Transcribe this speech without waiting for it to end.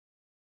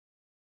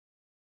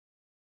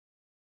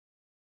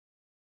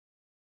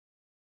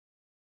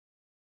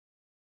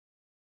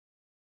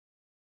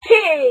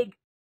pig.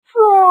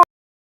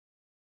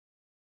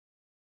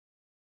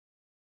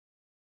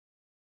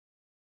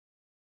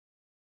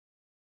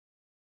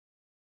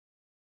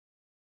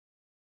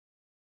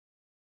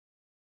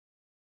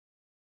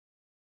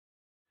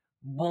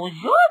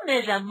 Bonjour,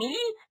 mes amis.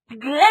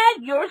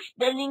 Glad you're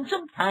spending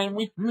some time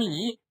with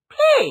me,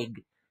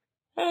 Pig.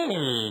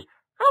 Hey,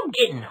 I'm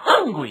getting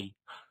hungry.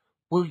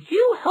 Will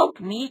you help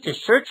me to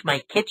search my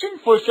kitchen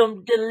for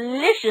some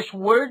delicious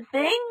word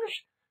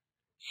things?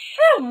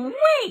 Sure,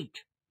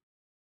 wait.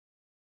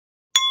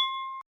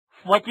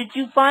 What did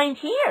you find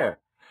here?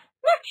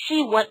 Let's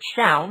see what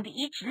sound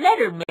each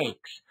letter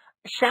makes.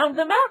 Sound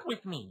them out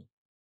with me.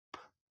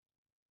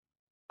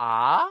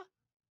 Ah?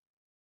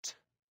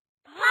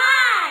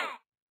 Pot!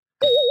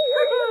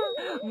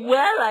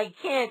 Well, I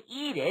can't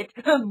eat it,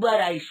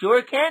 but I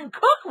sure can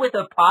cook with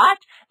a pot.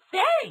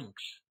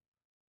 Thanks.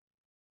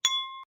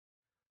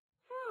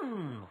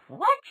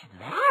 What's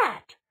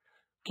that?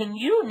 Can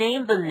you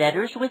name the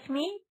letters with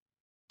me?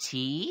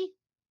 T-O-A-S-T.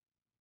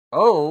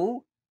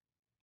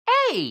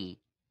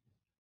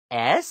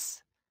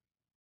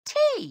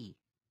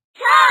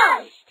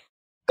 Toast!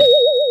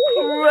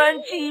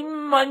 Crunchy,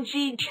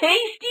 munchy,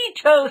 tasty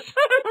toast.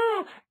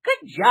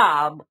 Good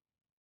job.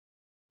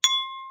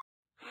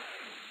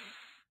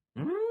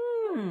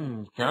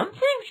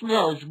 Something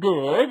smells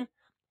good.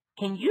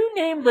 Can you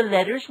name the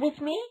letters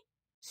with me?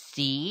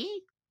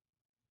 C-O-R-N.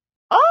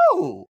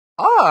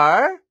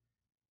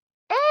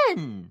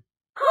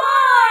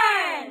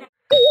 Corn!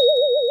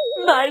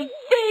 My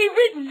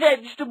favorite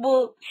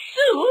vegetable.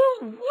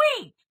 Sue,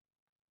 wait.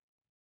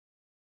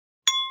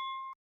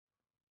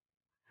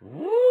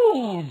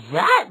 Ooh,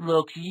 that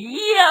looks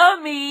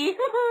yummy.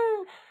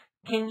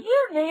 Can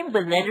you name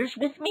the letters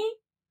with me?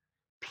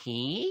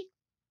 P-I-E.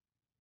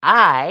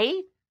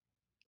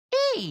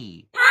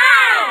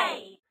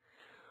 Pie!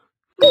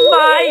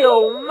 My,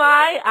 oh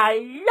my, I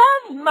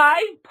love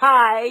my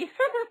pie.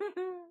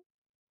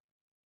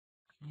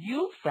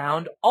 You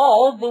found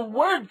all the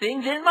word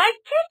things in my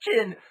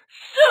kitchen.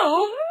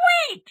 So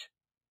sweet!